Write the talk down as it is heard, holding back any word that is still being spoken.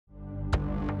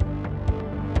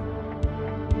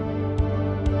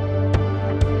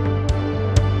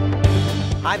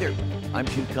Hi there, I'm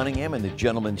Jim Cunningham, and the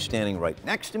gentleman standing right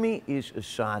next to me is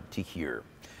Asad Tahir.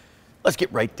 Let's get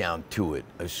right down to it,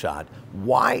 Asad.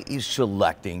 Why is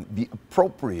selecting the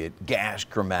appropriate gas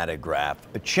chromatograph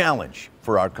a challenge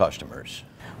for our customers?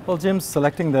 Well, Jim,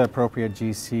 selecting the appropriate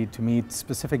GC to meet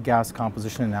specific gas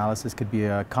composition analysis could be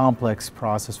a complex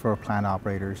process for plant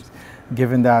operators,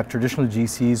 given that traditional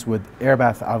GCs with air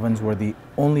bath ovens were the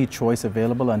only choice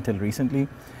available until recently.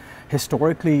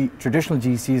 Historically, traditional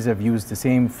GCs have used the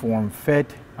same form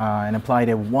fit and applied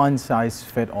a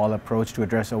one-size-fit-all approach to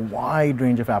address a wide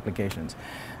range of applications.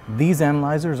 These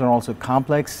analyzers are also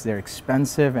complex, they're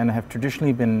expensive, and have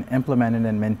traditionally been implemented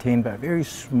and maintained by a very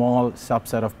small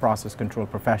subset of process control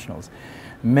professionals,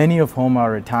 many of whom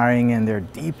are retiring, and they're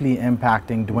deeply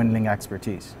impacting dwindling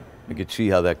expertise. You could see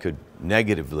how that could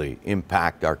negatively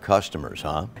impact our customers,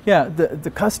 huh? Yeah, the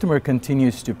customer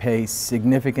continues to pay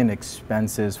significant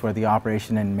expenses for the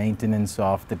operation and maintenance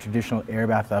of the traditional air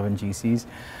bath oven GCs,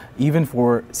 even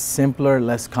for simpler,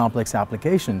 less complex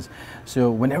applications.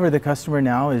 So whenever the customer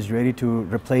now is ready to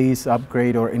replace,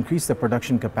 upgrade, or increase the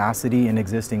production capacity in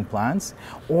existing plants,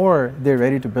 or they're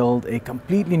ready to build a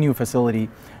completely new facility,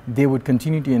 they would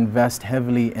continue to invest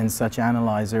heavily in such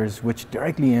analyzers, which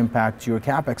directly impact your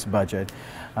CapEx budget.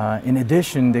 In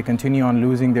addition, they continue on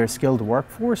losing their skilled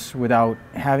workforce without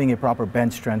having a proper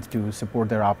bench strength to support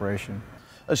their operation.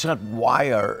 Asad,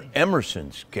 why are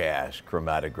Emerson's gas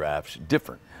chromatographs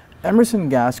different? Emerson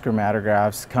gas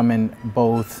chromatographs come in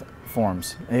both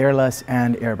forms, airless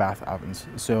and air bath ovens.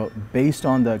 So based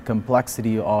on the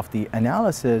complexity of the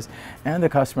analysis and the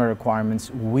customer requirements,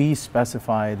 we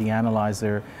specify the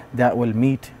analyzer that will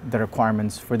meet the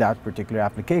requirements for that particular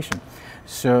application.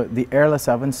 So the airless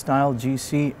oven style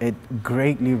GC, it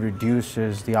greatly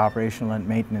reduces the operational and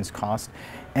maintenance cost,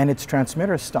 and its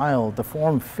transmitter style, the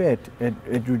form fit, it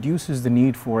reduces the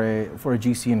need for a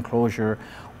GC enclosure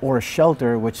or a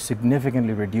shelter, which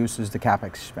significantly reduces the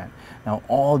CapEx spend. Now,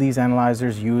 all these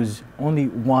analyzers use only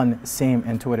one same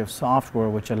intuitive software,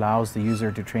 which allows the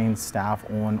user to train staff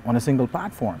on a single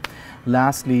platform.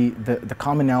 Lastly, the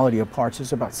commonality of parts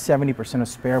is about 70% of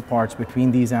spare parts between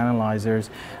these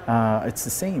analyzers. It's the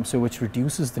same, so which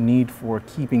reduces the need for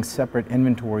keeping separate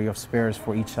inventory of spares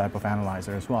for each type of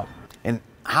analyzer as well. And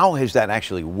how has that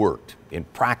actually worked in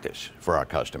practice for our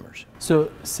customers?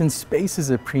 So since space is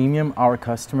a premium, our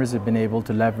customers have been able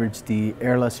to leverage the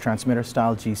airless transmitter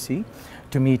style GC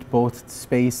to meet both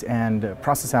space and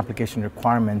process application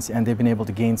requirements, and they've been able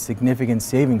to gain significant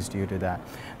savings due to that.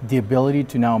 The ability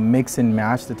to now mix and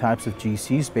match the types of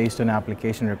GCs based on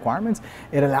application requirements,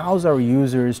 it allows our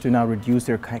users to now reduce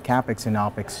their CapEx and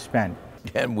OpEx spend.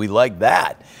 And we like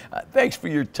that. Thanks for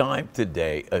your time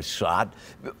today, Asad.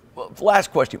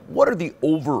 Last question, what are the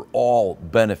overall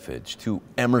benefits to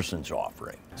Emerson's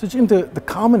offering? So Jim, the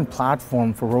common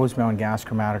platform for Rosemount Gas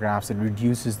Chromatographs, it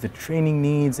reduces the training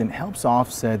needs and helps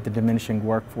offset the diminishing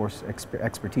workforce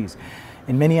expertise.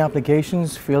 In many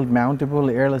applications, field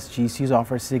mountable airless GCs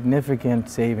offer significant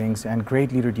savings and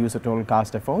greatly reduce the total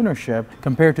cost of ownership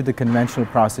compared to the conventional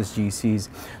process GCs.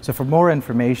 So for more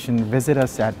information, visit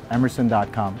us at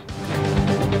emerson.com.